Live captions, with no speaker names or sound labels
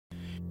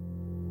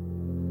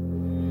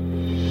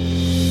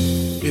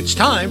It's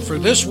time for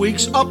this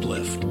week's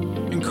Uplift.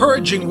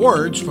 Encouraging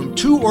words from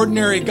two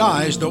ordinary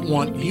guys that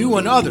want you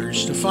and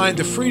others to find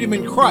the freedom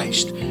in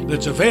Christ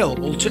that's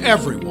available to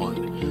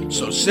everyone.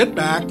 So sit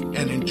back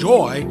and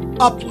enjoy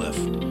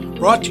Uplift,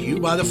 brought to you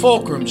by the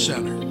Fulcrum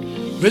Center.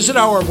 Visit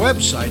our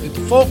website at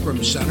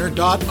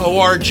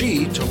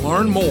fulcrumcenter.org to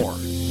learn more.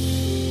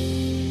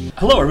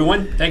 Hello,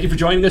 everyone. Thank you for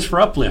joining us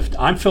for Uplift.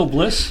 I'm Phil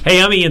Bliss. Hey,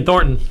 I'm Ian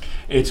Thornton.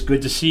 It's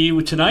good to see you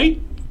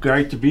tonight.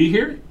 Great to be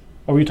here.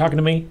 Are you talking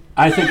to me?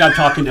 I think I'm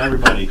talking to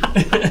everybody.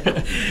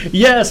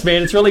 Yes,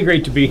 man. It's really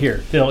great to be here,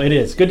 Phil. It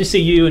is. Good to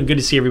see you and good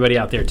to see everybody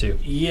out there, too.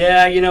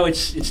 Yeah, you know,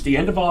 it's the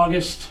end of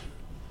August,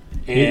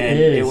 and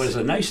it was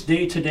a nice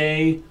day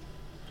today,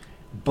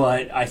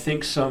 but I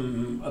think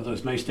some of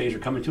those nice days are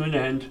coming to an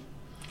end.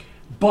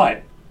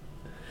 But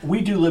we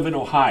do live in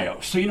Ohio,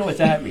 so you know what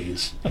that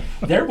means.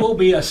 There will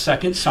be a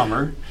second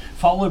summer,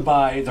 followed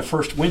by the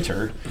first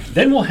winter.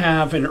 Then we'll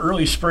have an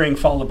early spring,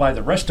 followed by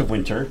the rest of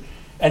winter.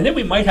 And then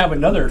we might have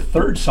another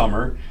third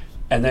summer,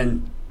 and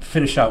then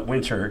finish out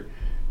winter,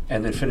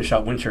 and then finish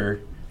out winter,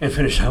 and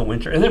finish out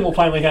winter. And then we'll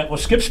finally we'll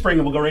skip spring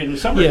and we'll go right into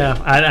summer.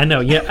 Yeah, I know.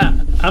 Yeah,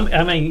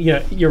 I mean,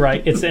 yeah, you're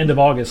right. It's the end of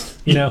August,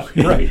 you know.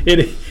 Right.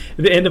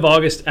 The end of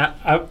August,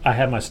 I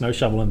have my snow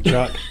shovel in the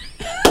truck.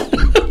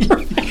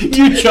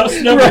 You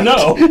just never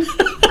know.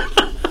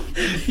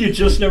 You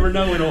just never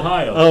know in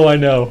Ohio. Oh, I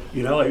know.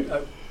 You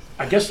know,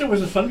 I guess there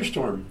was a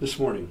thunderstorm this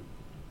morning.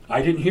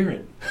 I didn't hear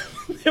it.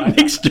 It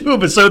makes two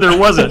of us, so there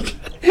wasn't.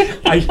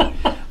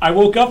 I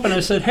woke up and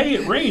I said, "Hey,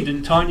 it rained,"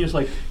 and Tanya's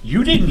like,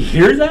 "You didn't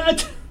hear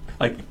that?"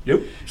 Like,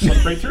 nope,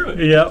 slept right through it.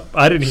 Yep,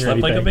 I didn't hear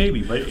anything. Slept like a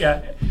baby, but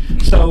yeah.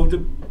 So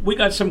we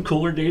got some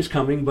cooler days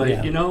coming, but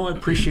Yeah. you know, I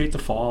appreciate the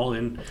fall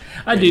and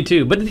I do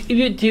too. But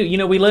you too. You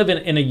know, we live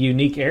in a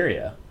unique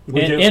area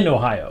in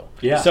Ohio.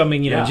 Yeah. So I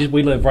mean, you know,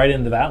 we live right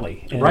in the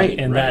valley, and, Right,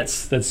 and right.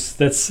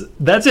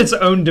 that's its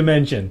own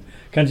dimension.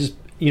 Kind of just,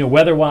 you know,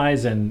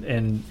 weather-wise and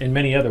in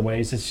many other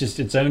ways, it's just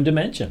its own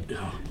dimension.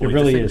 Oh, It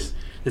really is.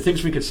 The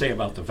things we could say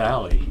about the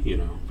valley, you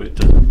know, but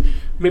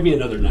maybe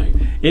another night.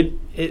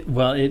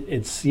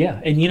 It's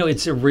and you know,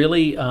 it's a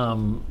really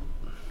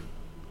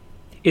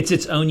it's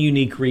its own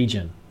unique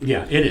region.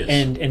 Yeah, it is.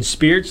 And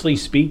spiritually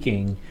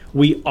speaking,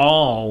 we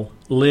all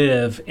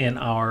live in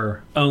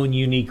our own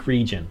unique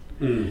region.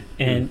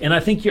 And I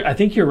think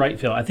you're right,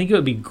 Phil. I think it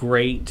would be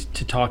great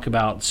to talk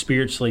about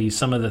spiritually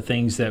some of the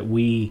things that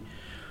we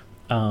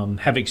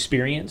have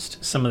experienced,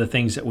 some of the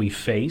things that we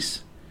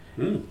face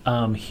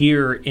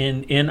here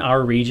in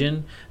our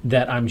region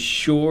that I'm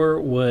sure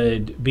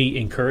would be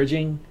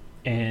encouraging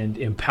and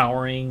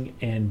empowering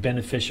and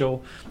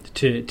beneficial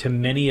to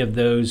many of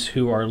those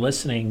who are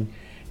listening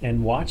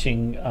and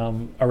watching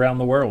around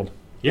the world.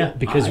 Yeah,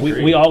 because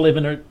we all live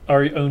in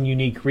our own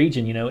unique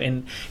region, you know,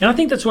 and I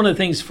think that's one of the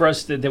things for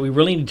us that we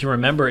really need to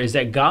remember is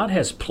that God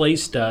has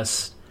placed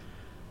us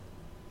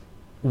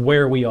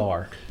where we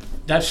are.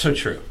 That's so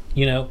true.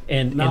 You know,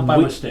 and Not by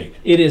mistake.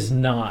 It is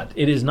not.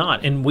 It is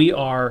not. And we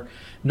are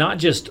not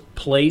just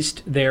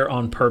placed there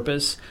on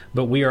purpose,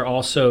 but we are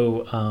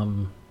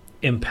also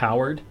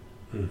empowered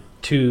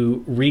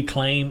to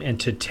reclaim and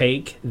to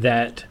take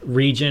that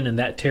region and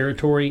that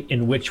territory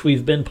in which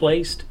we've been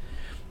placed.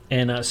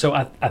 And so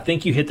I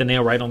think you hit the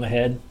nail right on the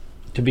head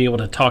to be able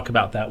to talk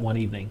about that one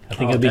evening. I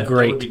think it would be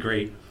great. That would be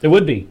great. It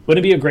would be.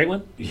 Wouldn't it be a great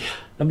one? Yeah.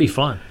 That'd be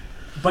fun.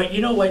 But you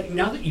know what?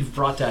 Now that you've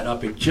brought that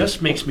up, it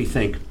just makes me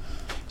think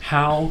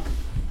how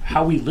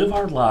we live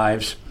our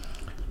lives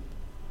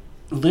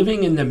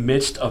living in the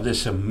midst of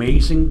this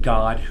amazing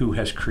God who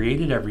has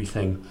created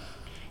everything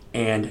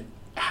and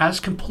has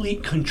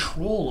complete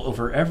control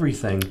over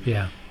everything.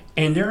 Yeah.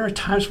 And there are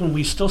times when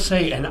we still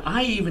say, and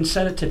I even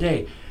said it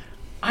today,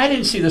 I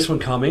didn't see this one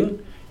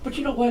coming, but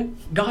you know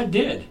what? God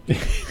did.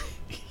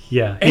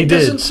 Yeah, It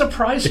doesn't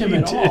surprise him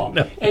at did, all.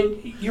 no.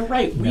 And you're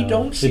right, we No,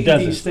 don't it see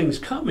doesn't. these things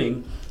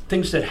coming,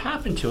 things that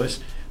happen to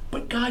us,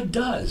 but God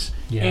does.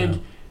 Yeah.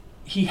 And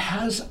he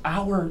has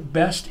our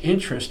best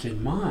interest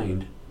in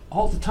mind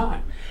all the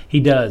time He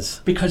does.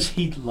 because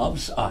he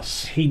loves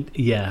us He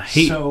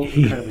so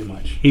incredibly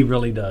much. He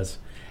really does.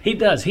 He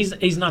does.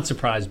 He's not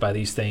surprised by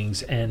these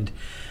things, and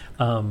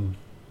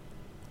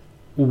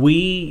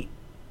we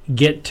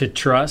get to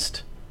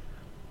trust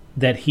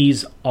that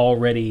he's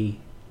already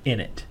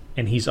in it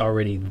and he's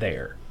already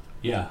there.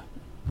 Yeah.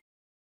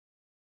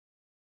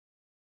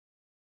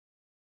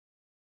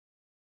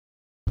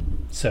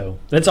 So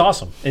that's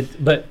awesome.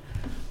 But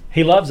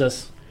he loves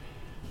us.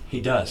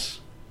 He does.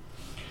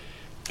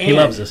 He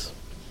loves us.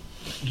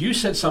 You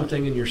said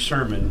something in your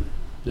sermon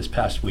this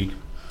past week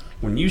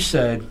when you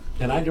said,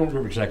 and I don't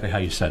remember exactly how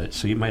you said it,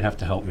 so you might have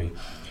to help me,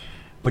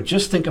 but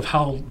just think of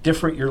how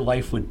different your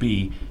life would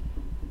be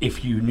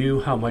if you knew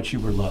how much you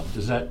were loved.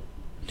 Is that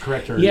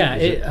correct? Or Yeah,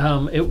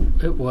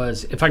 it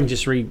was, if I can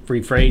just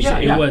rephrase,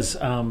 it was,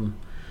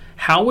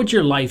 how would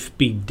your life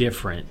be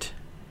different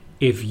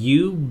if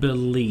you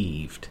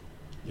believed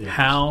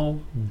how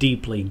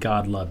deeply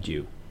God loved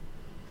you?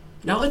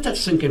 Now let that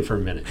sink in for a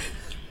minute.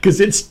 Because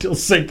it's still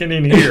sinking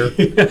in here.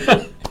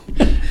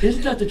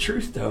 Isn't that the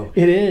truth, though?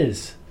 It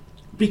is.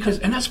 Because,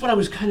 and that's what I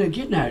was kind of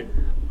getting at.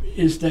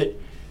 is that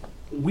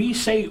we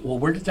say, well,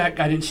 where did that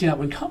guy, didn't see that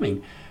one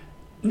coming.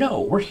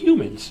 No, we're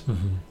humans.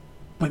 Mm-hmm.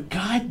 But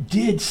God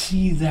did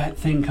see that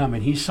thing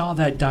coming. He saw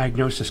that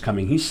diagnosis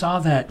coming. He saw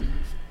that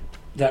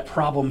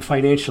problem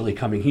financially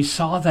coming. He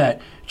saw that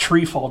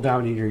tree fall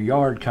down in your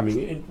yard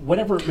coming, and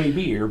whatever it may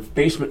be, your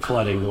basement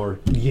flooding or...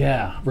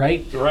 Yeah,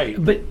 right? Right.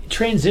 But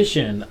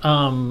transition,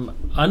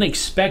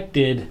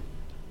 unexpected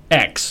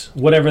X,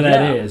 whatever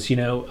that is,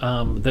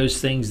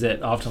 those things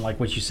that often, like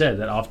what you said,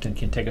 that often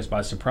can take us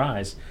by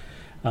surprise,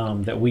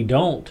 that we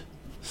don't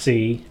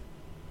see.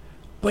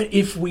 But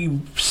if we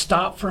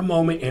stop for a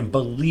moment and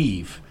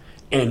believe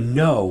and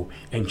know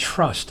and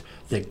trust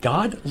that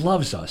God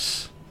loves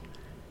us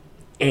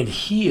and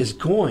He is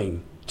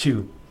going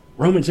to,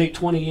 Romans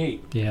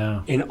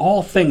 8:28, in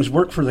all things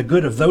work for the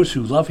good of those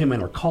who love Him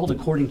and are called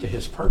according to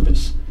His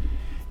purpose.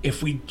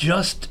 If we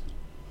just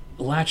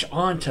latch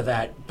on to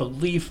that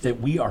belief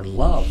that we are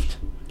loved,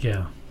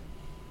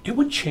 it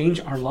would change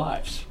our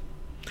lives.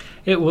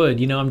 It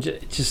would. I'm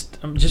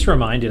just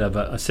reminded of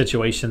a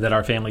situation that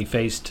our family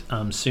faced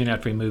soon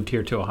after we moved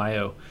here to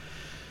Ohio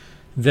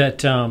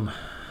that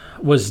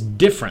was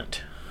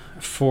different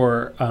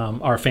for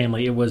our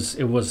family. It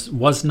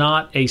was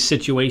not a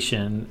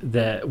situation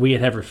that we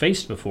had ever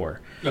faced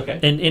before. Okay.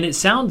 And it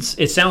sounds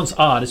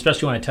odd,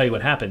 especially when I tell you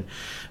what happened.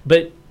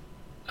 But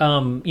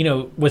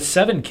with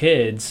 7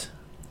 kids,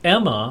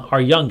 Emma,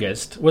 our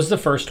youngest, was the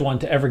first one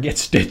to ever get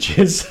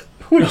stitches.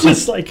 Which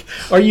is like,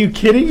 are you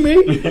kidding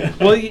me?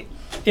 Well,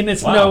 and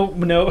it's no,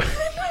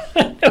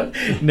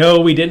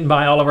 we didn't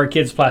buy all of our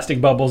kids plastic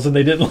bubbles and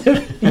they didn't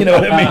live. You know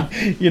what I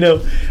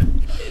mean?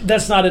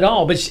 That's not at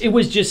all. But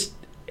it's just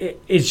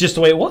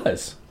the way it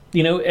was.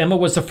 Emma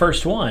was the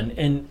first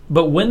one,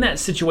 but when that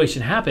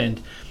situation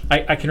happened,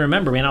 I can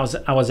remember, man.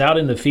 I was out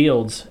in the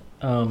fields,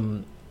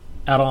 out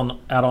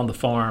on the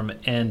farm,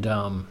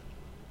 and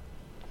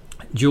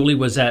Julie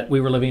was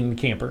we were living in a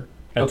camper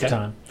at the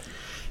time.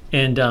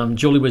 And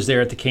Julie was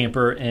there at the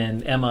camper,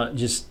 and Emma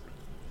just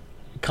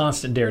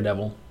constant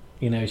daredevil.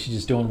 She's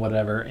just doing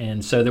whatever.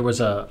 And so there was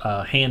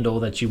a handle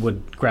that you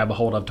would grab a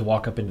hold of to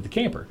walk up into the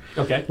camper.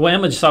 Okay. Well,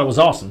 Emma just thought it was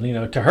awesome.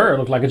 To her, it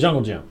looked like a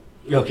jungle gym.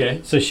 Okay.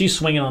 So she's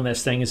swinging on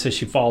this thing, and so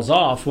she falls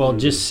off. Well,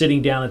 just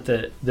sitting down at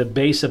the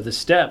base of the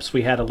steps,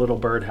 we had a little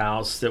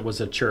birdhouse that was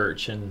a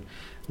church and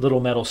little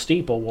metal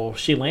steeple. Well,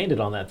 she landed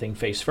on that thing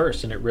face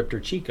first, and it ripped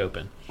her cheek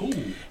open.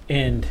 Ooh.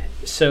 And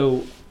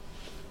so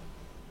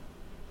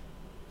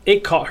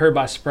it caught her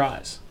by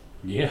surprise.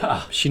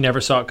 Yeah. She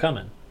never saw it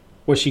coming.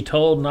 Was she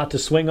told not to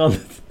swing on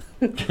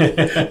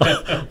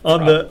the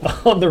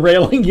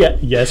railing? Yeah,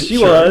 yes, she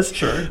was.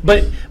 Sure.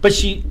 But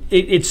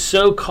it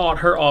so caught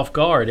her off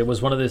guard. It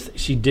was one of those.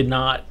 She did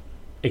not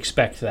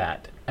expect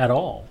that at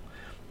all,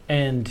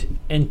 and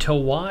to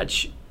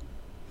watch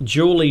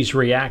Julie's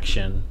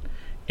reaction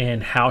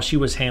and how she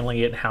was handling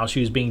it, how she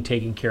was being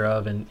taken care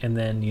of, and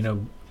then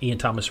Ian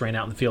Thomas ran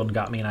out in the field and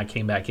got me, and I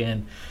came back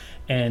in,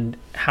 and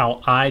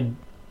how I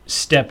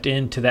stepped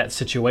into that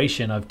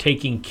situation of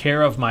taking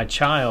care of my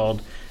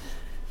child,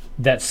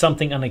 that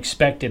something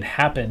unexpected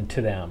happened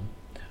to them,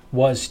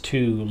 was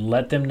to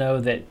let them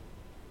know that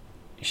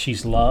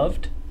she's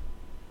loved,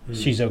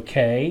 she's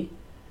okay,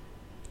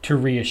 to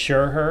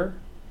reassure her,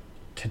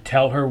 to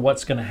tell her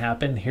what's going to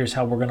happen, here's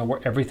how we're going to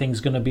work,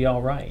 everything's going to be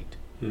all right.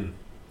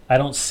 I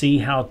don't see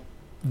how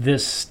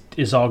this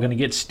is all going to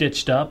get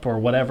stitched up or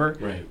whatever,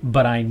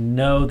 but I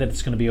know that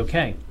it's going to be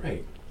okay.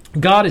 Right.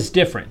 God is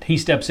different. He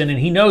steps in and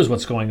He knows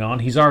what's going on.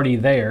 He's already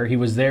there. He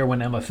was there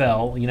when Emma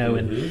fell,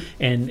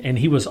 and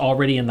He was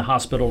already in the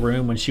hospital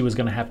room when she was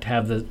going to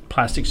have the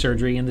plastic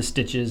surgery and the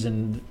stitches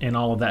and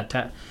all of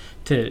that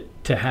to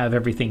have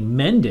everything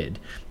mended.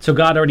 So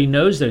God already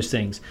knows those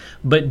things.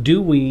 But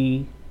do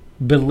we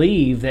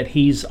believe that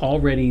He's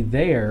already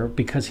there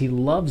because He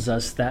loves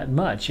us that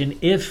much?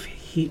 And if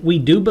we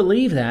do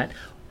believe that,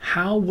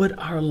 how would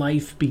our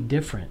life be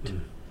different?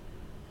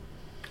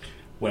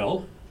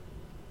 Well,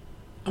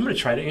 I'm going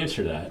to try to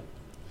answer that.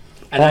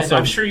 And Awesome.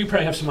 I'm sure you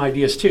probably have some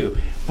ideas too.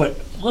 But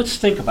let's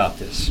think about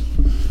this.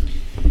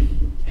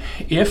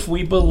 If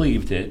we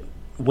believed it,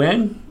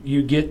 when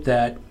you get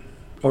that,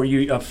 or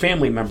a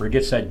family member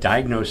gets that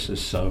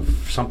diagnosis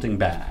of something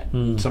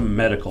bad, some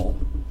medical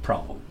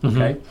problem,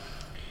 okay?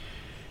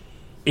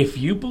 If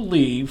you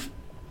believe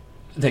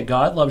that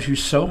God loves you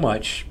so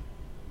much,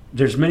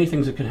 there's many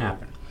things that can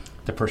happen.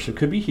 The person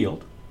could be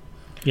healed.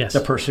 Yes.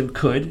 The person it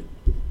could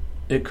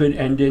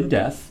end in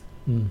death.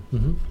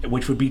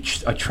 Which would be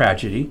a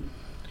tragedy.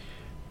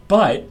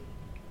 But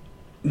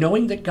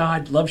knowing that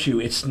God loves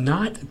you, it's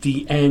not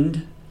the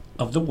end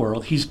of the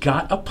world. He's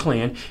got a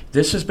plan.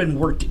 This has been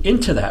worked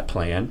into that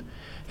plan.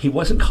 He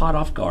wasn't caught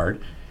off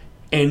guard.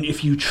 And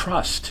if you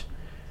trust,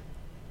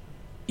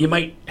 you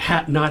might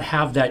not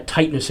have that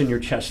tightness in your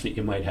chest that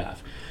you might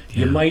have.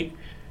 Yeah. You might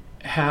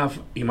have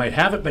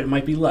it, but it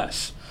might be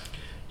less.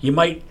 You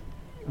might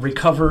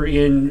recover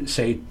in,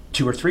 say,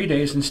 2 or 3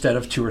 days instead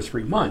of 2 or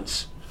 3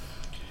 months.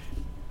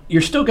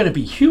 You're still going to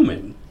be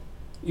human.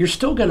 You're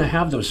still going to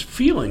have those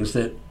feelings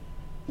that,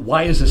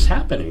 why is this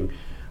happening?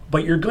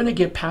 But you're going to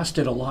get past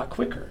it a lot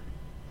quicker.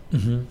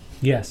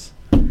 Yes.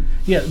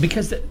 Yeah,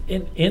 because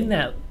in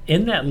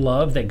that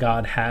love that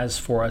God has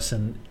for us,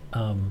 and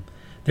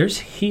there's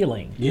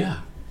healing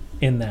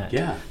in that.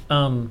 Yeah.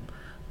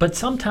 But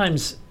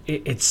sometimes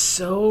it's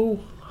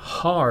so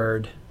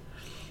hard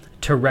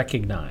to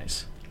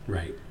recognize.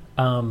 Right.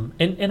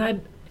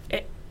 And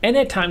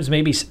at times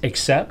maybe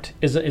accept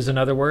is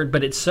another word,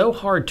 but it's so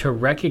hard to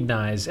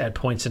recognize at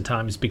points in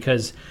times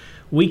because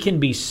we can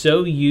be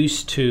so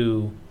used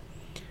to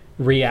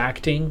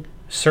reacting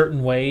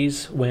certain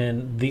ways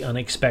when the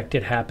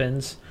unexpected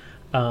happens,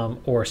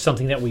 or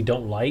something that we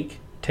don't like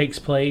takes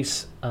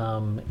place.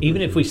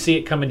 Even if we see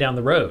it coming down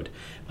the road,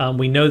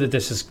 we know that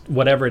this is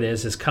whatever it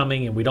is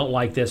coming, and we don't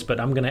like this, but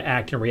I'm going to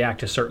act and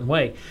react a certain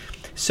way.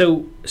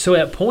 So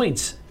at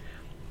points,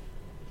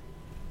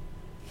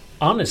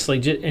 honestly,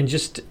 and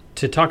just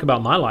to talk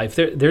about my life,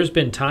 there's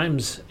been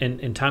times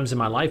in times in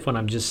my life when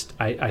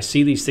I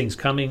see these things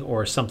coming,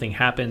 or something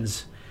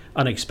happens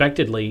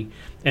unexpectedly,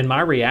 and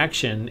my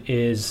reaction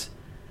is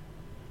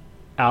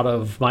out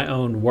of my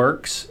own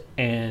works,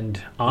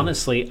 and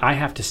honestly, I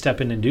have to step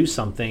in and do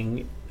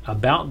something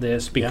about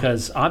this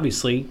because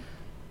obviously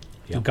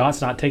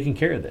God's not taking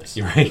care of this.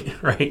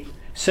 Right.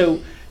 So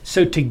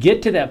to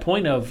get to that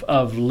point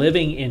of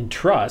living in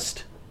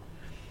trust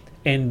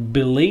and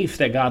belief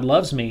that God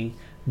loves me,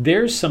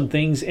 there's some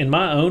things in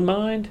my own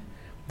mind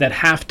that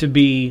have to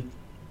be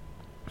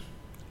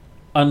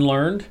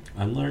unlearned.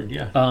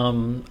 Yeah.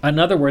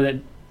 Another word that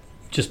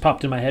just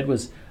popped in my head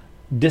was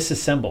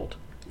disassembled.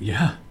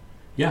 Yeah.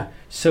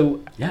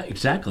 So Yeah,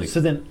 exactly. So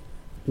then,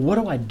 what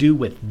do I do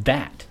with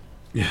that?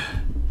 Yeah.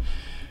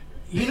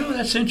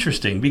 That's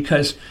interesting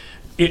because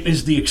it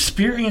is the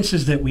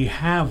experiences that we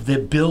have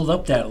that build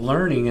up that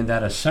learning and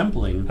that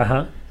assembling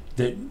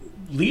that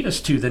lead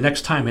us to the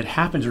next time it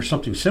happens or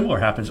something similar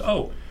happens.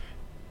 Oh,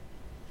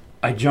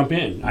 I jump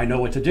in. I know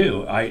what to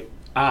do. I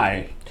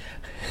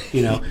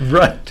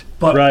Right.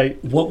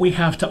 But what we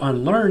have to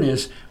unlearn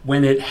is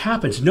when it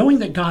happens, knowing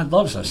that God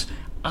loves us,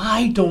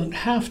 I don't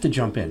have to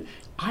jump in.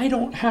 I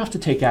don't have to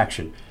take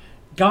action.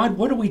 God,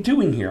 what are we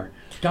doing here?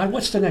 God,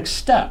 what's the next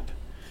step?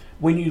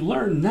 When you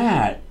learn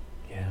that,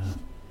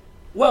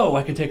 whoa,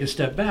 I can take a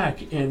step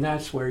back, and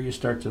that's where you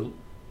start to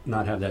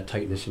not have that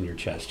tightness in your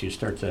chest. You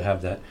start to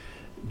have that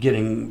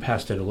getting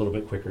past it a little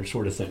bit quicker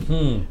sort of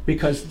thing.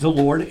 Because the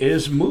Lord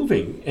is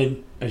moving,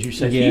 and as you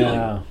said,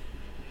 healing.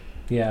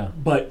 Yeah.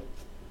 But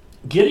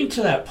getting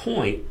to that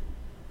point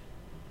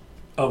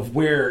of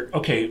where,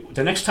 okay,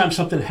 the next time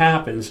something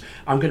happens,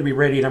 I'm going to be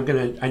ready,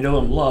 and I know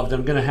I'm loved,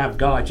 I'm going to have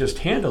God just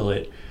handle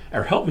it,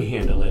 or help me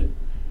handle it,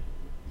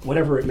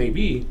 whatever it may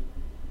be.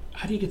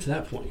 How do you get to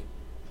that point?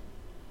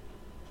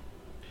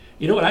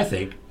 You know what I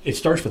think? It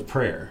starts with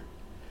prayer.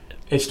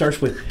 It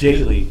starts with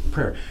daily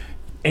prayer.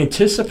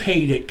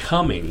 Anticipate it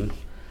coming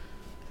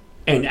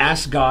and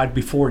ask God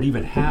before it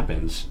even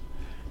happens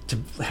to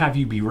have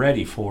you be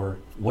ready for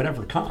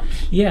whatever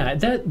comes. Yeah,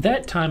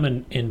 that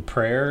time in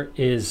prayer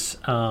is,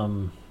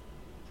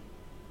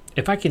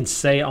 if I can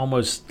say,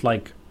 almost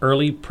like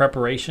early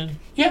preparation.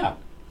 Yeah.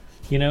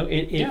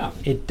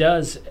 It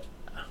does.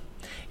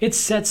 It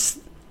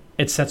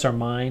sets our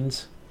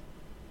minds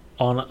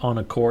on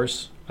a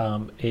course.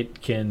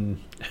 It can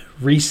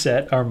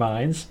reset our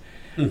minds.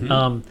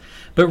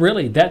 But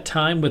really, that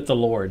time with the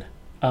Lord,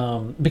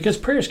 because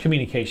prayer is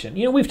communication.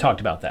 We've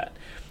talked about that.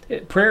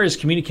 Prayer is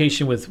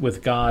communication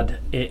with God.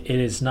 It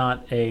is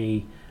not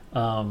a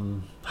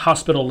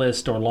hospital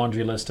list or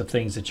laundry list of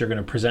things that you're going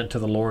to present to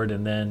the Lord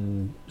and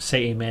then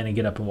say amen and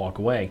get up and walk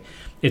away.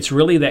 It's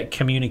really that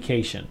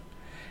communication.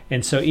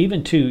 And so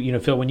even too,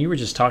 Phil, when you were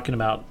just talking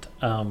about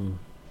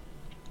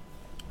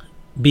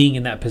being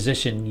in that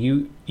position,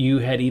 you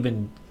had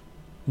even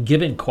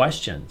given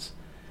questions,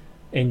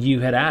 and you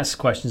had asked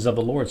questions of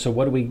the Lord. So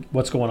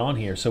what's going on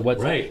here? So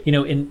what's right?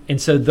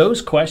 And so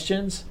those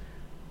questions,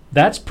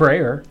 that's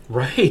prayer.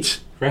 Right.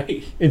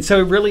 And so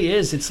it really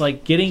is. It's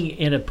like getting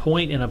in a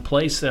point, in a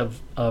place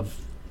of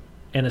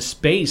in a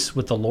space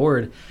with the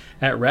Lord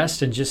at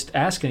rest, and just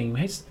asking him,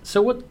 hey,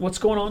 so what's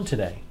going on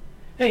today?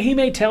 Hey, he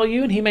may tell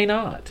you and he may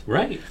not.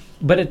 Right.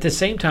 But at the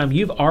same time,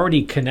 you've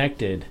already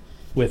connected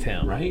with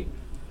him.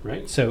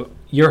 Right. So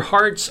your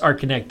hearts are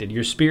connected.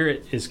 Your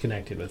spirit is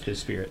connected with his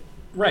spirit.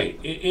 Right.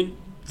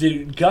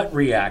 The gut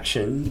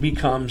reaction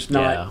becomes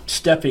not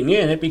stepping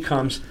in. It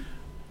becomes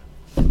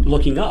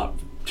looking up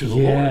to the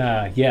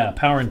Lord. Yeah.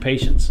 Power and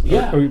patience.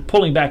 Yeah. Or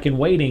pulling back and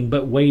waiting,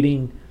 but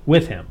waiting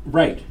with him.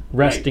 Right.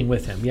 Resting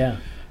with him. Yeah.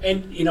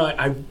 And,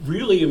 I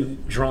really am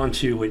drawn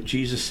to what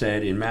Jesus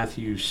said in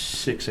Matthew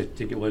 6, I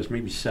think it was,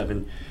 maybe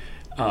 7,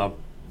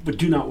 but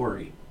do not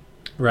worry.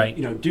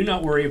 Right. Do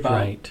not worry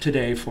about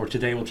today, for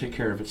today will take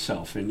care of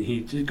itself. And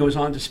he goes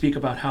on to speak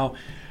about how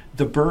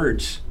the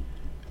birds,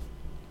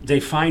 they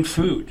find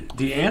food.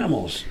 The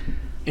animals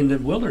in the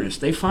wilderness,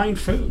 they find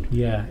food.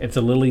 Yeah, if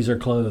the lilies are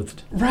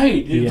clothed.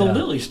 Right, the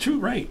lilies too,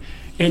 right.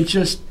 And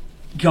just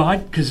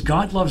God, because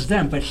God loves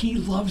them, but he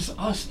loves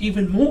us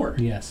even more.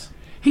 Yes.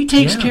 He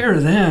takes care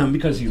of them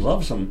because he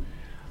loves them.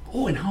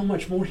 Oh, and how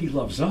much more he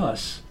loves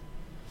us.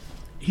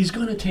 He's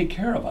going to take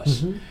care of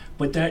us.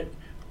 But that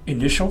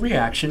initial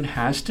reaction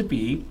has to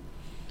be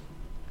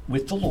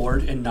with the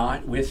Lord and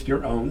not with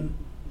your own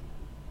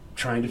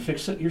trying to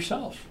fix it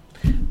yourself.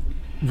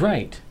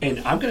 Right. And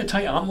I'm going to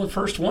tell you, I'm the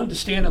first one to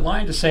stand in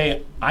line to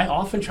say, I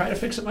often try to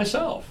fix it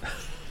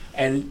myself.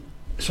 And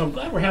so I'm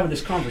glad we're having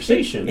this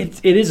conversation.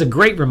 It is a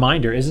great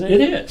reminder, isn't it?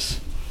 It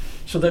is.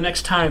 So the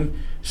next time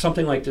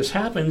something like this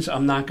happens,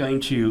 I'm not going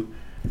to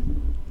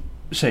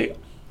say,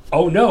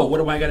 oh no,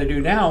 what am I going to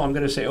do now? I'm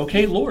going to say,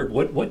 okay, Lord,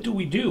 what do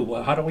we do?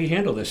 Well, how do we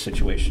handle this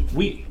situation?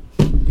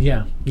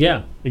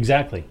 Yeah,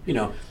 exactly.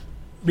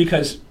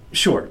 Because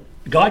sure,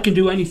 God can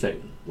do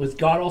anything. With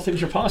God, all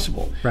things are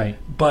possible. Right.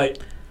 But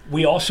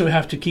we also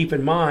have to keep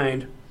in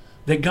mind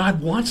that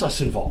God wants us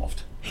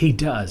involved. He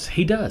does.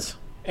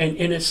 And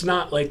it's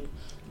not like,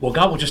 well,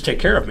 God will just take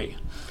care of me.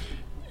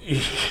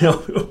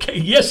 Okay,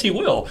 yes, He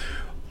will.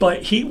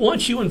 But He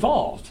wants you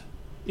involved.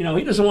 He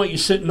doesn't want you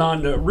sitting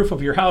on the roof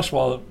of your house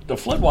while the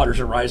floodwaters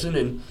are rising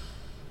and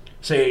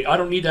say, I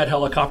don't need that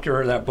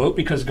helicopter or that boat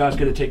because God's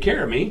going to take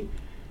care of me.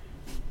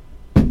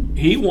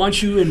 He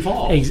wants you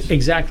involved.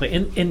 Exactly.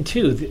 And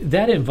two,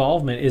 that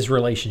involvement is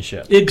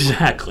relationship.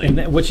 Exactly.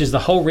 And which is the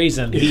whole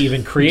reason He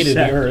even created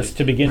the earth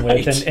to begin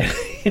with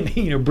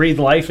and breathed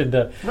life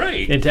into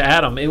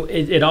Adam.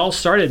 It all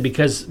started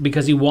because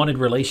He wanted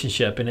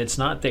relationship. And it's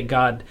not that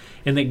God,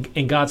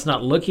 and God's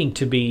not looking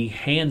to be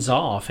hands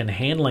off and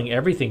handling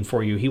everything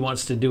for you. He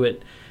wants to do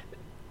it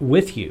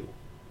with you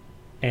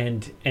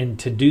and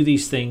to do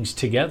these things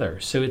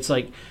together. So it's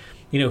like,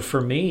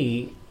 for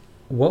me,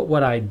 what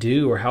would I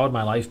do, or how would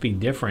my life be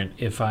different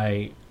if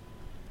I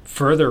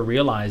further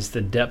realized the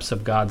depths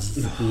of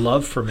God's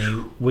love for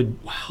me?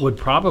 Would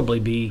probably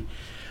be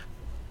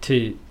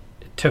to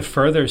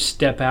further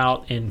step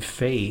out in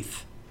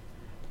faith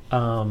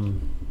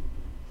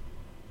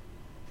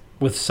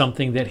with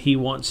something that He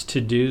wants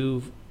to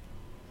do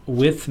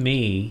with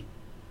me.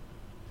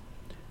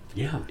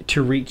 Yeah.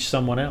 To reach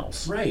someone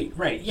else. Right.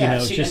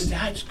 Yeah. And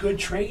that's good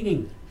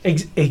training.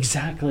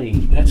 Exactly.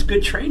 That's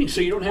good training.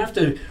 So you don't have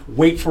to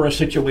wait for a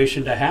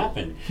situation to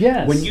happen.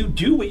 Yes. When you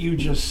do what you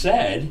just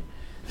said,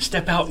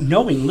 step out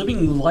knowing,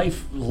 living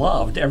life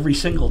loved every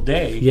single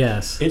day.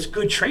 Yes. It's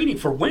good training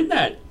for when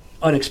that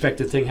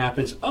unexpected thing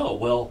happens. Oh,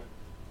 well,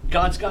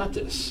 God's got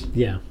this.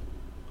 Yeah.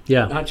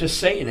 Not just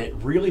saying it,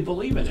 really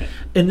believe in it.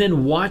 And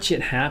then watch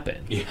it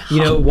happen.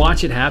 Yeah.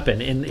 Watch it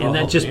happen. And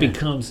that just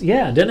becomes,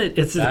 doesn't it?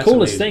 It's the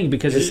coolest thing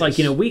because it's like,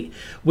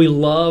 we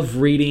love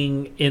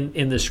reading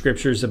in the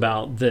scriptures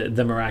about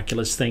the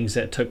miraculous things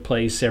that took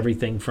place,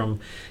 everything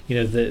from,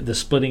 the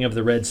splitting of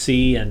the Red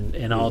Sea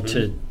and all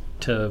to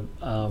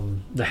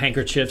the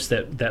handkerchiefs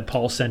that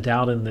Paul sent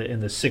out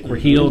and the sick were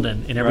healed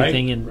and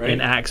everything in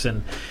Acts.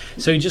 And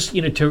so just,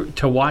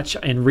 to watch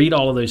and read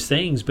all of those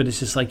things, but it's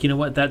just like,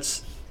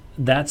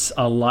 that's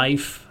a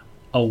life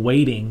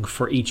awaiting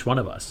for each one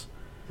of us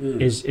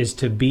is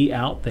to be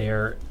out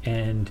there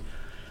and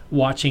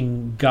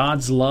watching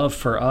God's love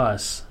for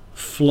us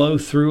flow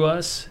through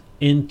us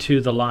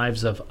into the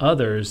lives of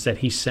others that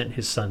He sent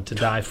His Son to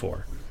die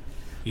for.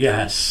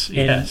 Yes.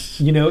 And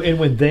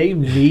when they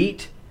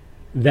meet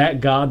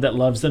that God that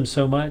loves them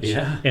so much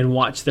and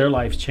watch their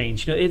lives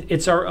change,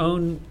 it's our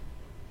own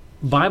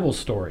Bible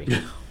story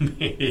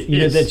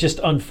that just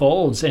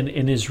unfolds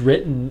and is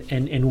written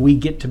and we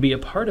get to be a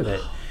part of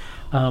it,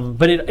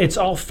 but it's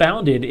all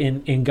founded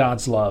in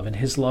God's love and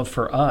His love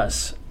for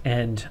us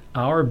and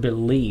our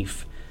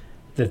belief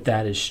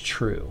that is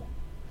true.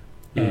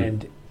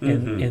 And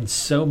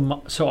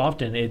so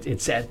often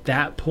it's at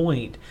that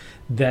point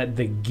that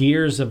the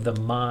gears of the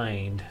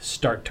mind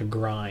start to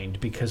grind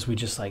because we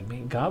just like,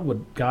 man,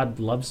 God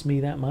loves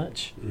me that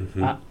much.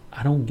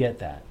 I don't get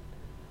that.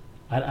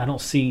 I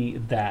don't see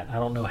that. I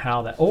don't know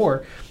how that.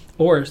 Or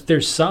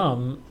there's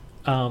some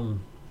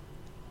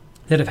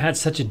that have had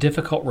such a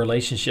difficult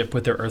relationship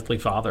with their earthly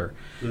father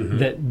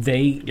that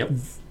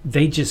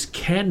they just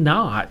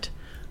cannot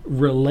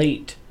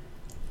relate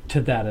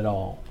to that at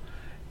all.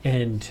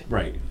 And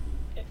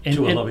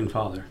to a loving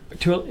father.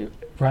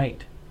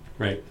 Right.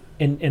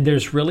 And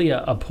there's really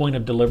a point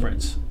of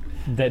deliverance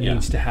that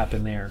needs to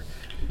happen there,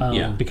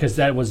 because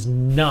that was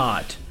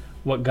not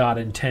what God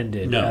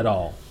intended at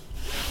all.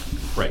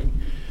 Right.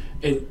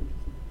 And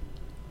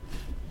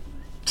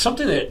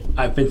something that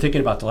I've been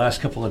thinking about the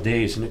last couple of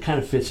days, and it kind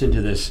of fits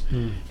into this,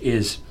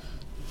 is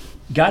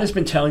God has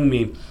been telling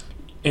me,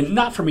 and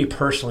not for me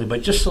personally,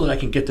 but just so that I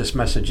can get this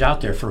message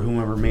out there for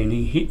whomever may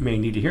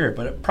need to hear it,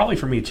 but probably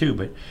for me too,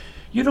 but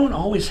you don't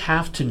always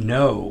have to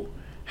know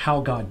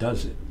how God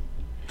does it.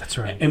 That's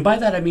right. And by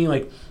that I mean,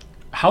 like,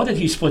 how did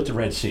He split the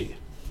Red Sea?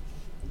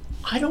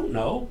 I don't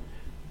know.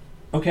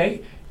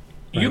 Okay?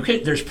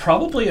 Right. There's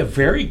probably a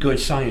very good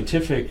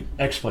scientific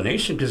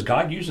explanation because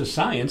God uses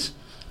science,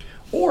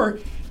 or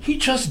He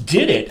just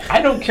did it.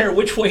 I don't care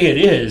which way it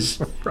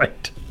is.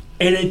 Right.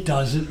 And it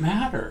doesn't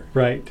matter.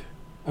 Right.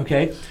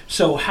 Okay?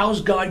 So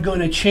how's God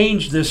going to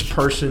change this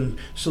person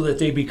so that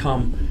they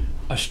become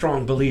a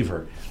strong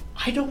believer?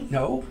 I don't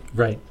know.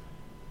 Right.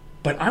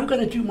 But I'm going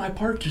to do my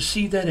part to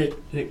see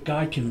that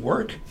God can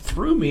work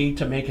through me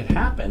to make it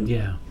happen.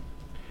 Yeah.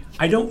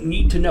 I don't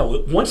need to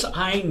know. Once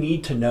I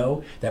need to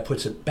know, that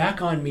puts it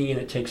back on me and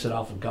it takes it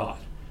off of God.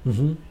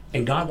 Mm-hmm.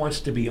 And God wants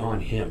to be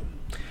on him.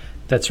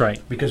 That's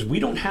right. Because we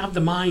don't have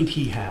the mind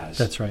he has.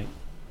 That's right.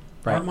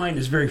 Our mind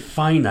is very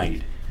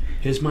finite.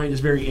 His mind is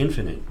very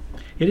infinite.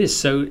 It is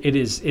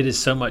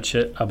so much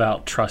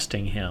about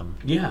trusting him.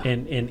 Yeah.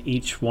 In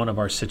each one of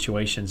our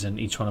situations, in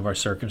each one of our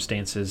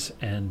circumstances,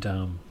 and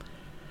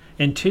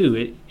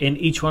two, in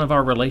each one of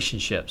our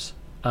relationships.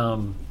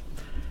 And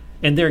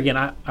there again,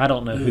 I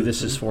don't know who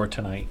this is for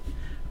tonight,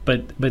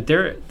 but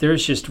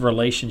there's just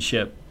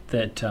relationship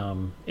that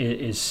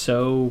is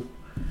so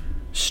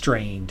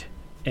strained,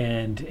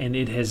 and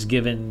it has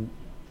given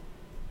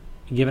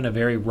a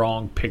very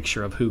wrong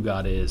picture of who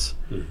God is,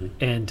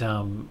 and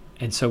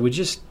so we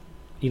just,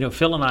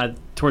 Phil and I,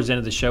 towards the end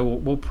of the show,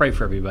 we'll pray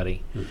for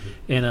everybody,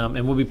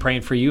 and we'll be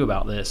praying for you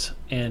about this,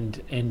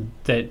 and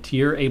that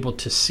you're able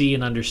to see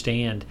and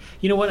understand.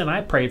 You know what? And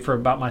I prayed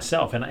about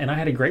myself, and I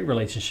had a great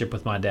relationship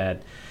with my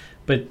dad,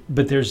 but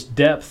there's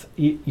depth.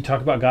 You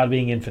talk about God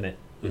being infinite.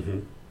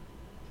 Mm-hmm.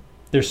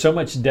 There's so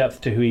much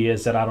depth to who he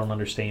is that I don't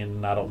understand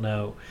and I don't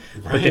know,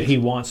 but that he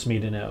wants me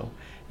to know.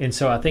 And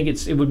so I think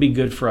it would be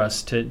good for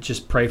us to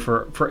just pray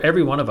for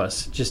every one of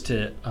us, just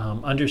to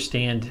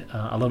understand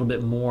a little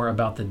bit more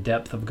about the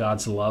depth of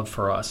God's love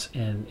for us,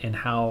 and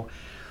how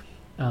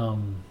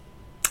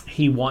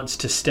he wants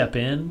to step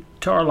in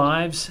to our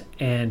lives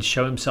and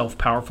show himself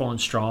powerful and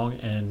strong,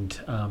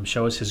 and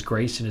show us his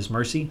grace and his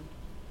mercy,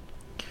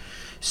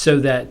 so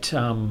that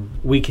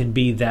we can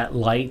be that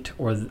light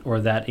or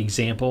that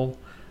example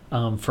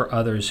for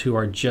others who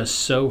are just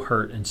so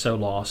hurt and so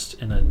lost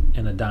in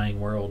a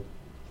dying world.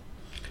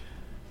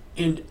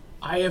 And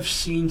I have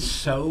seen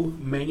so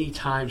many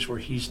times where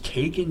he's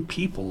taken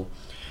people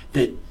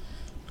that,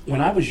 when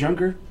I was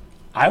younger,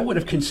 I would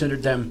have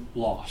considered them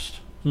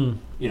lost. And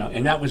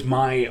that was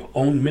my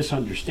own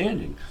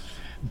misunderstanding.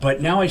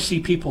 But now I see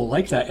people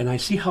like that, and I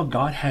see how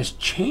God has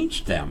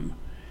changed them.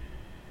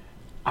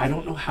 I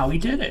don't know how he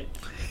did it.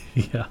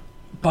 Yeah.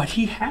 But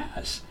he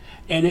has.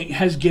 And it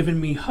has given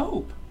me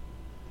hope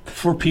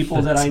for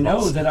people that I know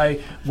awesome. That I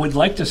would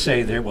like to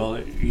say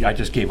I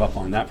just gave up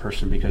on that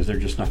person because they're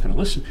just not going to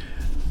listen.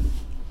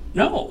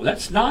 No,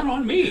 that's not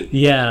on me.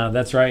 Yeah,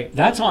 that's right.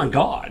 That's on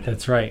God.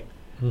 That's right.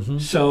 Mm-hmm.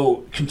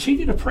 So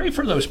continue to pray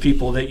for those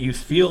people that you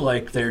feel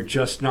like they're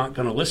just not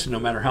going to listen no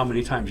matter how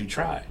many times you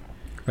try.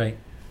 Right.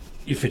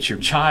 If it's your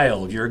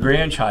child, your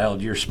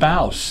grandchild, your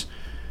spouse,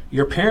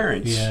 your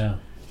parents, a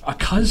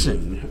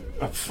cousin,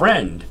 a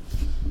friend,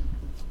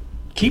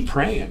 keep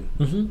praying.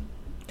 Mm-hmm.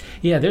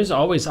 Yeah, there's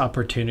always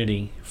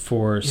opportunity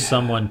for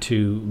someone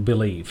to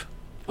believe.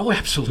 Oh,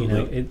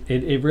 absolutely.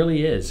 It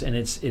really is, and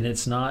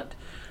it's not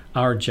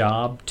our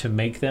job to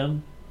make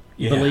them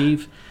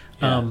believe,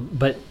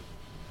 but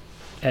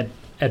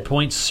at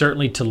points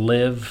certainly to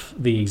live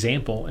the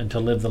example and to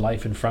live the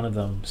life in front of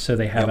them, so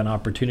they have an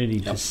opportunity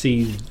to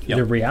see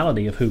the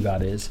reality of who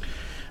God is,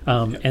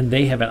 and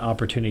they have an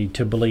opportunity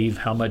to believe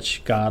how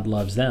much God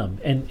loves them,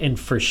 and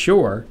for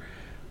sure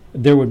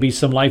there would be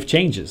some life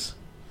changes.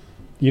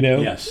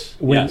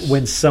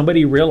 When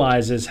somebody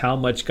realizes how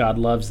much God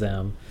loves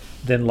them,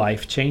 then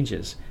life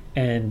changes.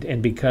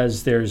 And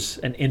because there's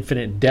an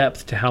infinite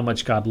depth to how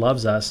much God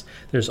loves us,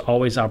 there's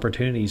always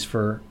opportunities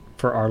for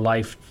our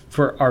life,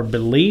 for our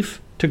belief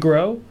to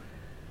grow,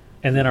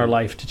 and then our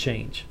life to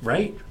change.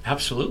 Right?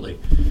 Absolutely.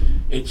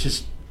 It's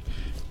just,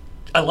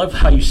 I love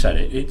how you said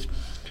it. It's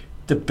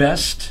the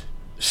best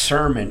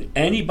sermon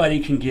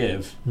anybody can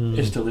give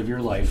is to live your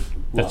life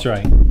loved. That's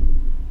right.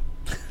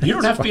 You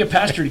don't have to be a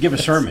pastor to give a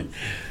sermon.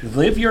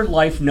 Live your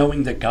life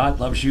knowing that God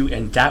loves you,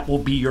 and that will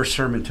be your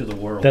sermon to the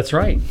world. That's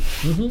right.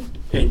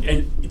 Mm-hmm.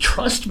 And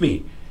trust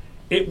me,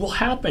 it will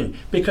happen,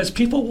 because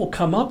people will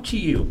come up to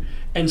you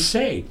and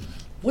say,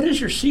 "What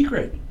is your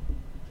secret?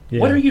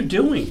 Yeah. What are you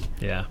doing?"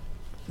 Yeah.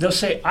 They'll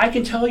say, "I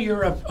can tell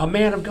you're a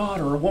man of God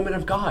or a woman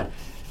of God."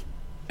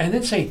 And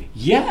then say,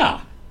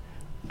 "Yeah,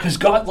 because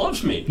God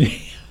loves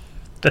me."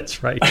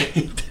 That's right.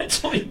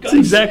 That's all you got to say. That's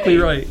exactly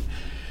right.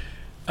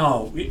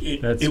 Oh,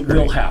 it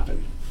will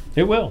happen.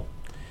 It will.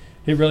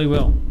 It really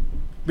will.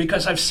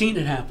 Because I've seen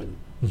it happen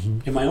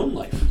in my own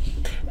life.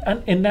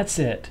 And that's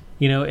it.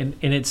 And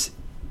it's,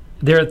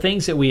 there are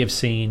things that we have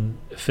seen,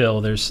 Phil.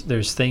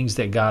 There's things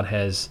that God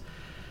has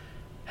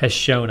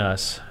shown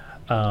us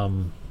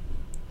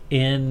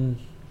in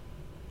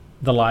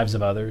the lives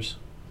of others.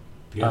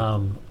 Yeah.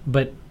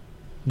 But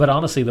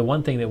honestly, the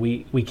one thing that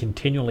we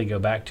continually go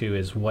back to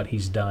is what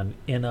he's done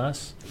in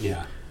us.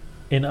 Yeah.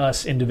 In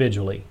us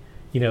individually.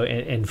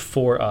 And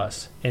for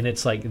us, and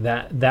it's like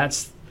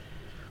that's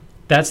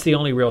the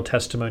only real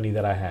testimony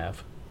that I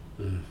have,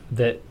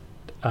 that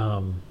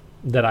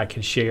I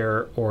can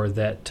share, or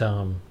that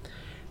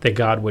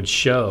God would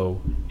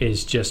show,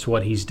 is just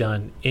what he's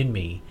done in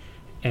me,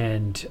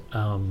 and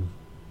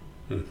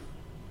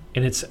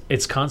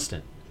it's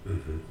constant.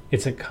 Mm-hmm.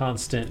 It's a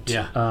constant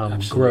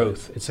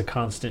growth. It's a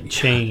constant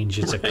change.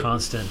 It's a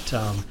constant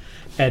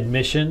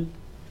admission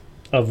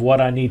of what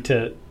I need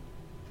to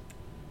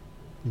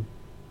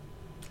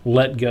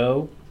let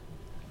go.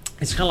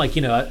 It's kind of like,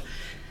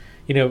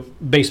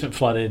 basement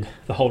flooded,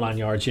 the whole 9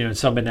 yards. And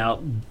so I've been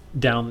out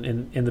down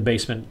in the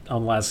basement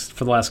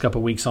for the last couple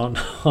of weeks on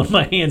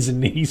my hands and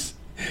knees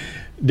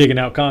digging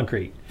out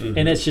concrete. Mm-hmm.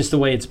 And that's just the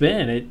way it's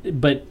been.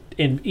 But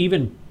in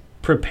even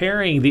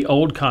preparing the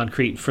old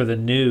concrete for the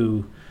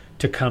new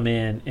to come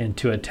in and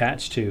to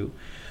attach to,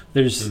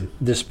 there's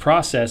this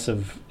process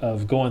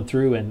of going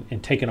through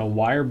and taking a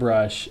wire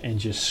brush and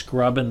just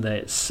scrubbing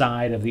the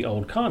side of the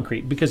old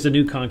concrete, because the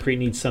new concrete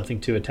needs something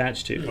to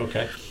attach to.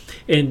 Okay.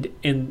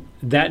 And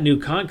that new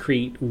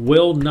concrete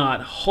will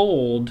not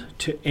hold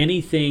to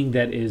anything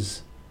that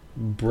is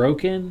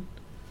broken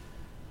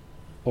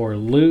or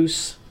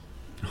loose.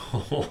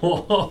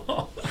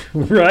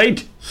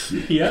 Right?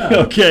 Yeah.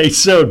 Okay,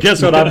 so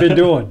guess what I've been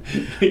doing?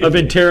 I've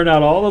been tearing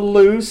out all the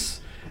loose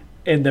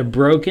and the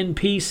broken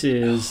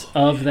pieces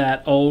of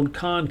that old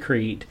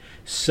concrete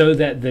so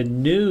that the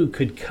new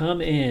could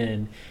come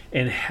in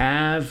and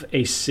have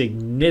a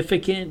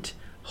significant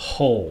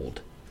hold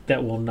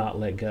that will not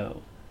let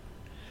go.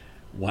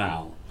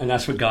 Wow. And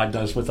that's what God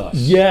does with us.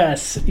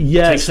 Yes.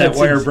 Takes that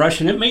wire brush,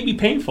 and it may be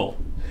painful.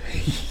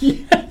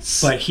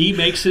 Yes. But he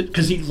makes it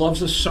because he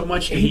loves us so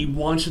much, and he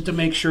wants it to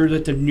make sure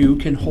that the new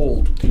can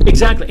hold.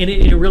 Exactly. And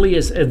it really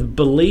is a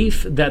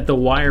belief that the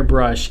wire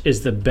brush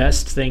is the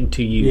best thing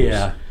to use.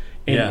 Yeah.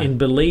 And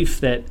belief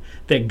that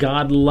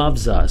God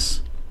loves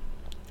us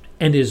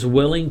and is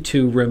willing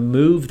to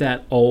remove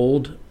that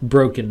old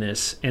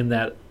brokenness and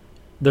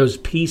those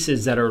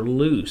pieces that are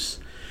loose,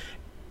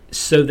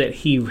 so that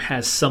he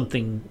has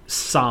something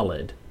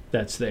solid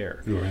that's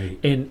there. Right.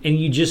 And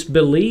you just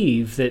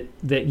believe that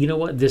you know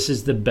what, this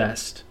is the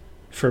best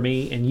for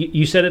me. And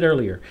you said it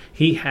earlier.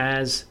 He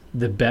has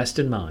the best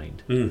in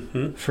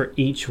mind for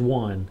each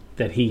one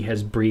that he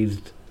has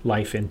breathed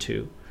life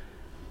into.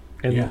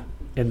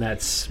 And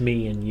that's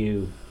me and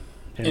you.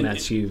 And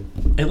that's you.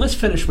 And let's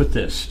finish with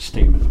this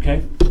statement,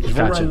 okay? Because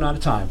we're running out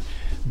of time.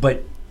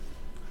 But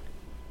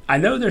I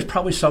know there's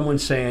probably someone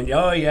saying,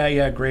 oh,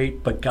 yeah,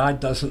 great, but God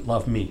doesn't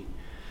love me.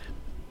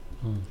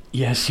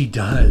 Yes, he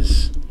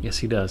does. Yes,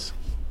 he does.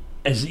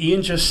 As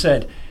Ian just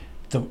said,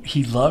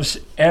 he loves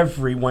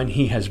everyone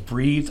he has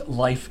breathed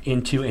life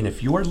into. And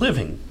if you are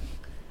living,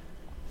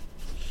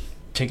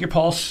 take your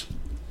pulse,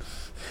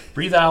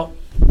 breathe out,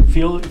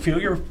 feel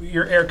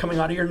your air coming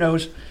out of your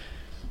nose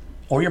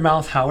or your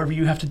mouth, however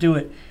you have to do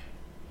it.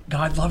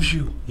 God loves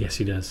you. Yes,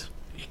 he does.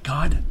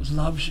 God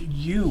loves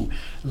you.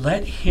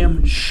 Let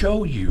him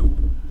show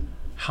you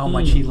how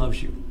much he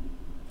loves you.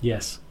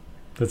 Yes,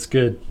 that's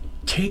good.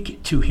 Take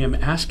it to him.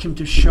 Ask him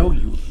to show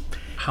you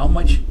how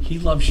much he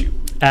loves you.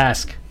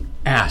 Ask.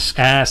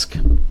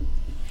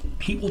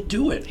 He will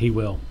do it. He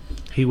will.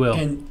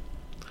 And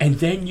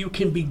then you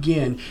can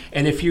begin.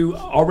 And if you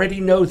already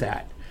know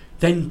that,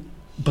 then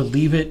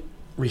believe it,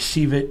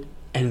 receive it,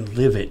 and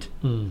live it.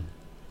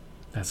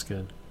 That's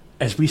good.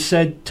 As we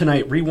said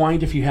tonight,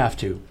 rewind if you have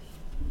to.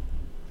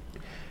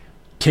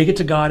 Take it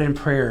to God in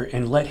prayer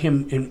and let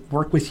him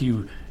work with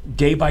you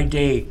day by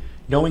day,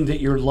 knowing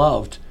that you're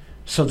loved,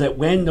 so that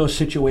when those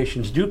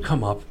situations do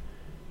come up,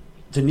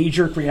 the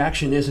knee-jerk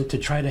reaction isn't to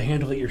try to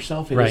handle it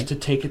yourself. It is to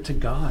take it to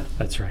God.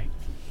 That's right.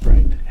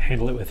 Right.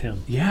 Handle it with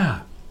him.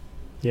 Yeah.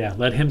 Yeah.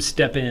 Let him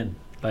step in.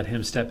 Let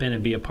him step in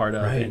and be a part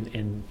of. Right.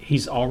 And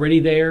he's already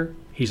there.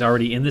 He's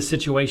already in the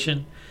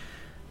situation.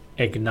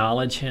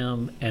 Acknowledge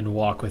him and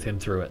walk with him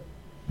through it.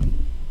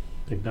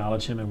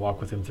 Acknowledge him and walk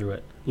with him through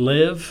it.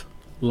 Live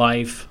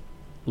life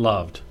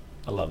loved.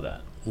 I love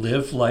that.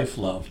 Live life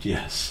loved.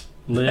 Yes.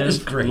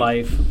 Live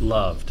life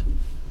loved.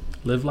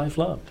 Live life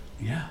loved.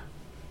 Yeah.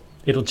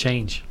 It'll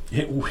change.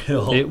 It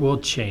will. It will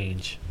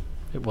change.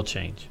 It will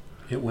change.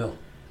 It will.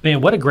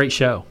 Man, what a great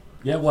show.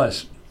 Yeah, it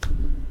was.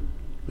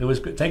 It was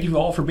good. Thank you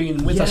all for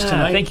being with us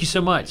tonight. Thank you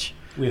so much.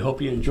 We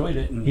hope you enjoyed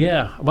it. And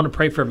I want to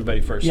pray for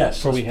everybody first. Yes,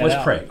 before we head let's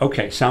out. pray.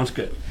 Okay, sounds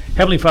good.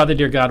 Heavenly Father,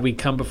 dear God, we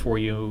come before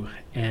you,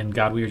 and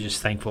God, we are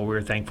just thankful.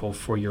 We're thankful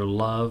for your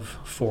love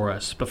for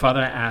us. But Father,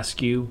 I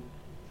ask you,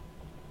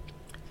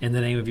 in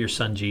the name of your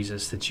Son,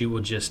 Jesus, that you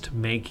will just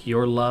make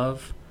your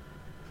love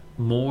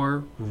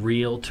more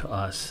real to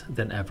us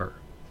than ever.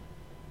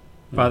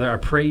 Father, I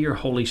pray your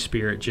Holy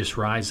Spirit just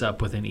rise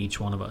up within each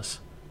one of us,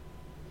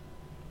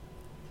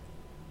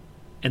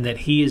 and that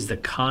he is the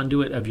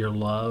conduit of your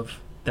love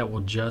that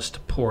will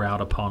just pour out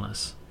upon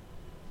us.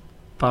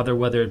 Father,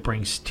 whether it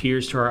brings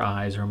tears to our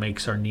eyes or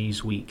makes our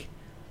knees weak,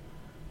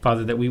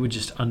 Father, that we would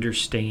just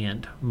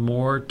understand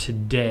more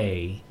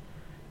today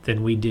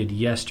than we did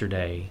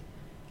yesterday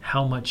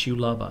how much you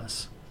love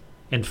us.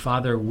 And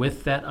Father,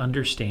 with that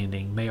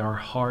understanding, may our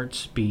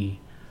hearts be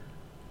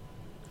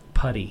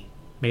putty.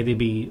 May they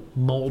be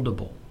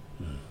moldable,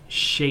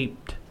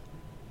 shaped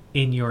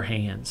in your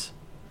hands.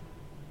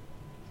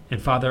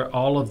 And Father,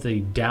 all of the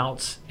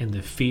doubts and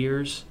the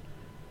fears,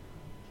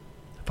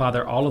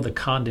 Father, all of the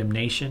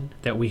condemnation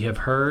that we have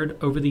heard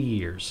over the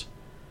years,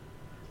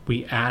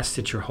 we ask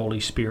that your Holy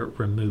Spirit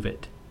remove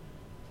it,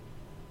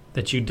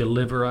 that you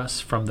deliver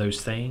us from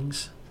those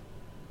things,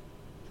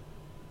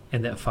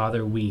 and that,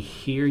 Father, we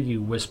hear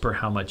you whisper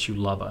how much you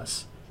love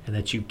us and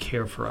that you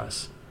care for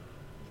us.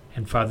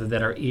 And Father,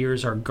 that our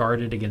ears are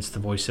guarded against the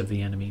voice of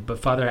the enemy. But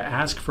Father, I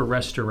ask for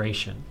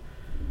restoration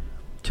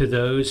to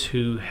those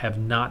who have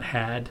not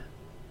had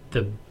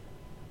the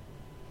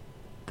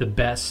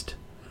best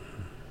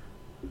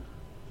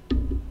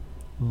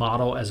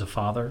model as a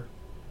father.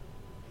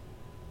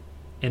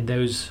 And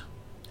those,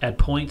 at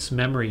points,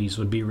 memories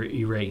would be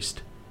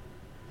erased.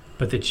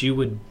 But that you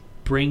would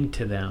bring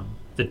to them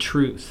the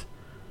truth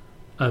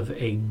of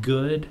a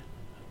good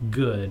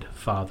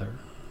Father.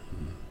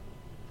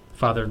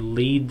 Father,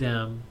 lead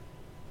them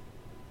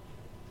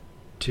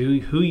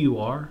to who you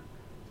are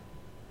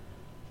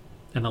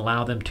and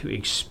allow them to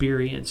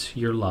experience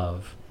your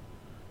love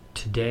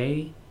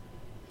today,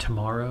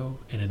 tomorrow,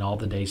 and in all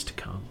the days to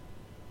come.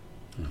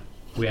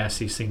 We ask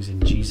these things in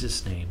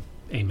Jesus' name.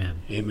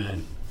 Amen.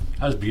 Amen.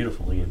 That was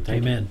beautiful, Ian.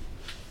 Thank Amen.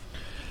 you.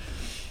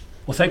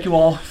 Well, thank you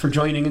all for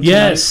joining in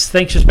Yes, tonight.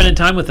 thanks for spending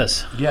time with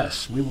us.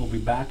 Yes, we will be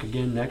back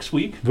again next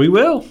week. We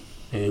will.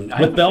 And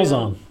With bells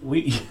on.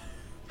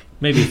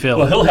 Maybe Phil.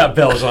 Well, he'll have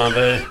bells on,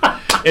 but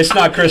it's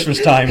not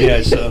Christmas time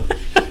yet, so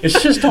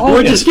it's just August.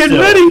 We're just getting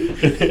ready.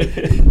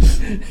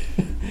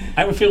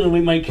 I have a feeling we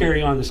might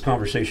carry on this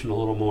conversation a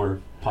little more,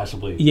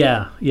 possibly.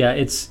 Yeah,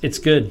 it's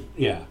good.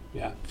 Yeah.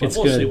 But It's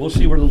we'll good. see. We'll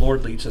see where the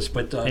Lord leads us.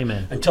 But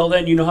Amen. Until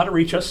then, you know how to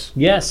reach us.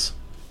 Yes.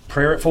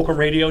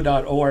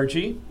 prayer@fulcrumradio.org.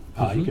 You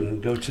can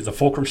go to the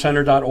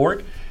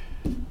fulcrumcenter.org,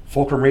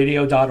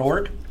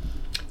 fulcrumradio.org,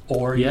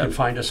 or you can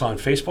find us on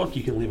Facebook.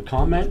 You can leave a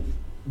comment.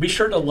 Be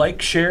sure to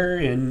like, share,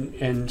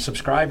 and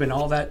subscribe and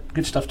all that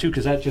good stuff, too,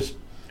 because that just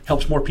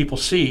helps more people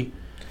see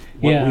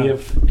what we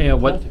have. Yeah,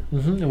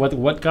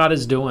 what God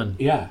is doing.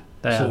 Yeah.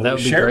 So that would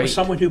be share it great. with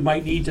someone who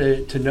might need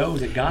to know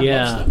that God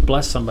loves them.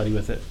 Bless somebody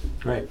with it.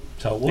 Right.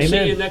 So we'll Amen.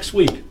 see you next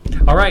week.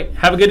 All right.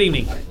 Have a good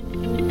evening.